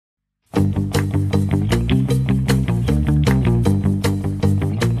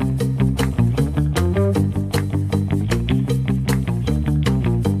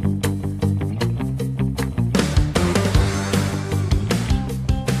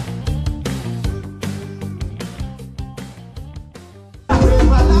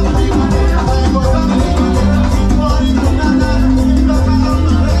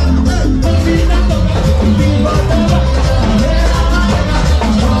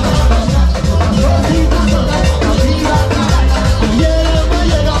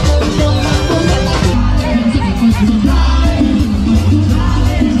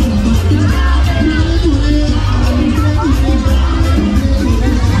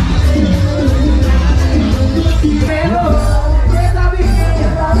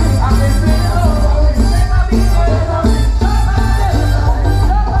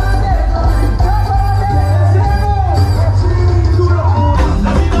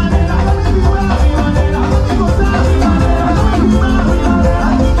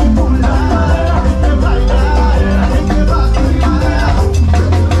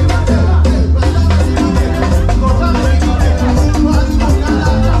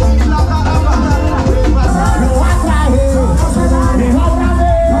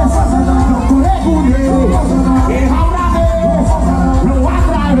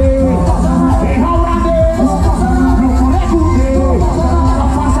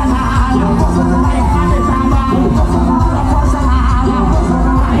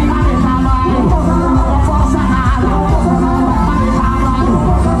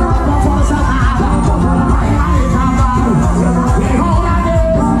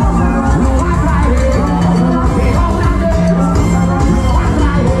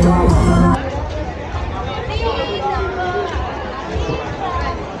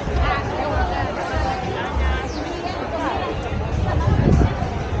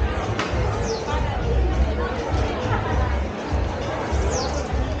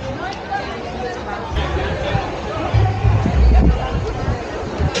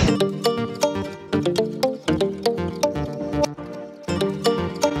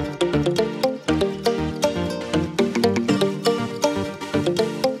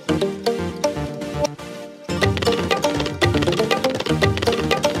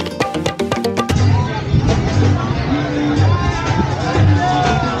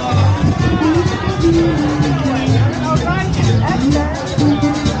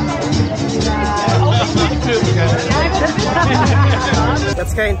Het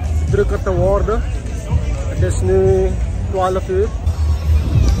schijnt drukker te worden. Het is nu 12 uur.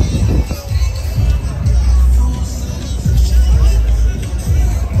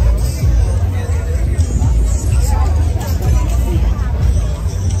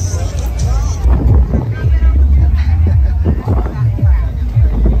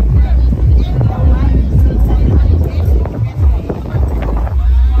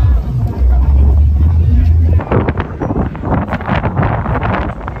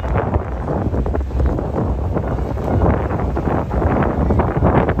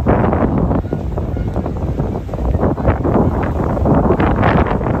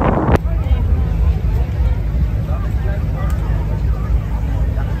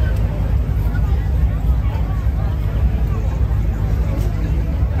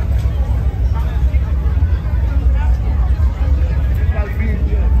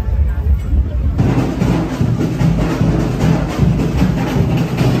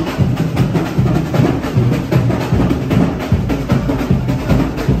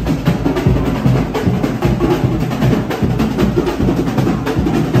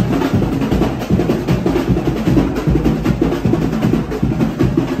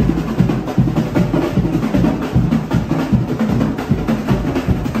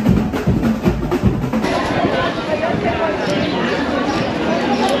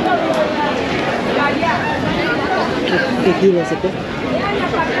 Kilos ito.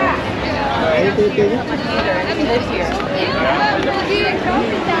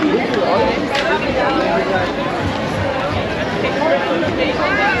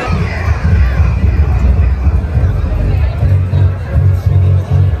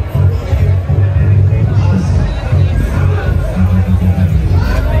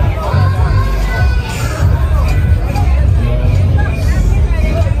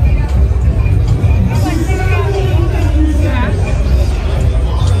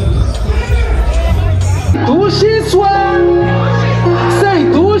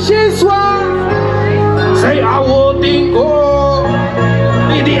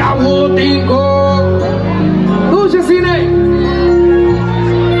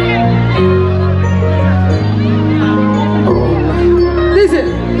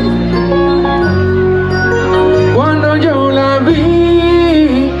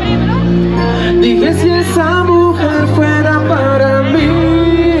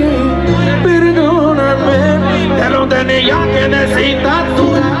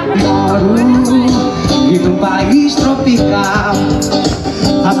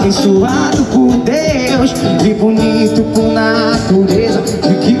 Abençoado por Deus, e bonito por natureza.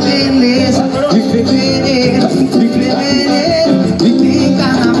 E que beleza, de fevereiro, e tem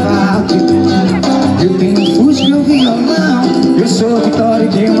carnaval. Eu tenho fusca e o violão. Eu sou Vitória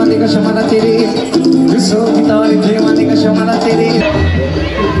de uma nega chamada Tereza. Eu sou Vitória de uma nega chamada Tereza.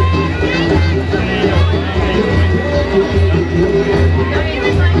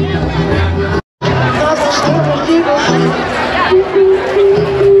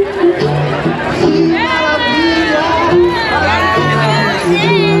 Maravilha!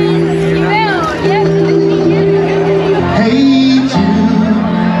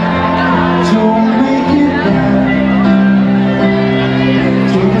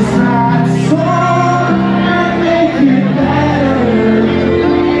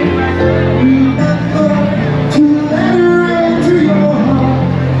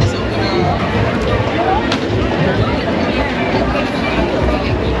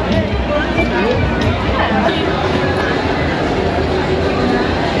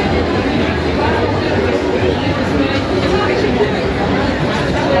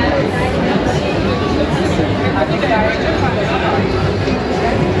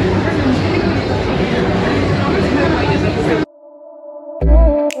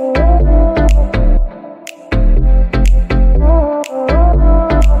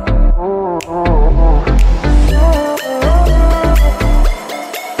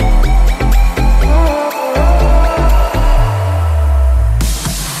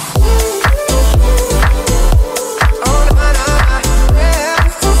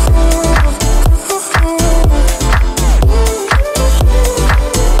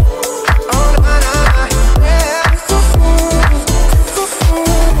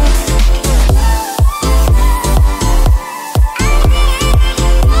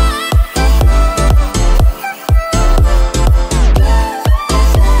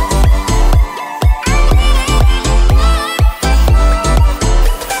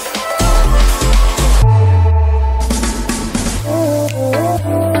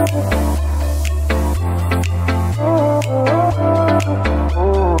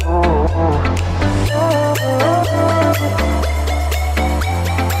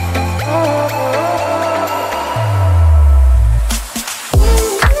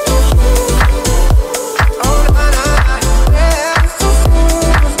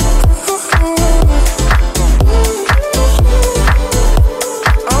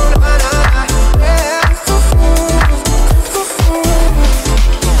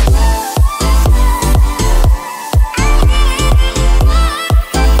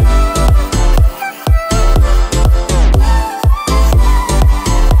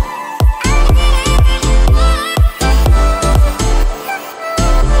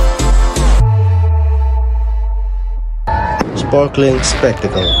 sparkling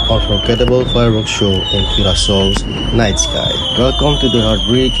spectacle, unforgettable fireworks show in Curaçao's night sky. Welcome to the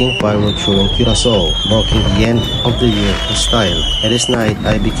heartbreaking fireworks show in Curaçao, marking the end of the year in style. At this night,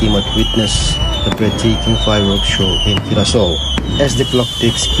 I became a witness the breathtaking fireworks show in Curaçao. As the clock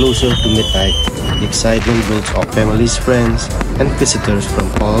ticks closer to midnight, the excitement builds up. Families, friends, and visitors from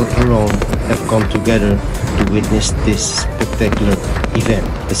all around have come together to witness this spectacular event.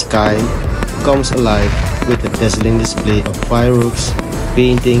 The sky comes alive with a dazzling display of fireworks,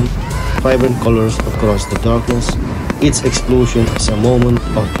 painting vibrant colors across the darkness. Each explosion is a moment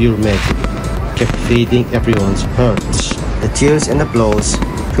of pure magic, captivating everyone's hearts. The cheers and applause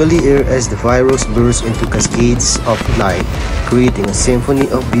fill the air as the fireworks burst into cascades of light, creating a symphony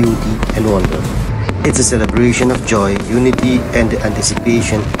of beauty and wonder. It's a celebration of joy, unity, and the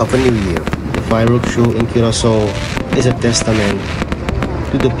anticipation of a new year. The fireworks show in Curaçao is a testament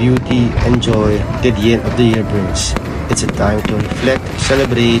to the beauty and joy that the end of the year brings. It's a time to reflect,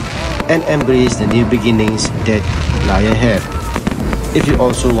 celebrate, and embrace the new beginnings that lie ahead. If you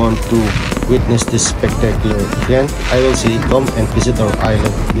also want to witness this spectacular event, I will say come and visit our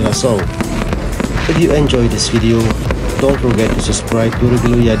island, Curaçao. If you enjoyed this video, don't forget to subscribe to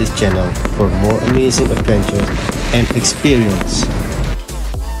Regilio's channel for more amazing adventures and experience.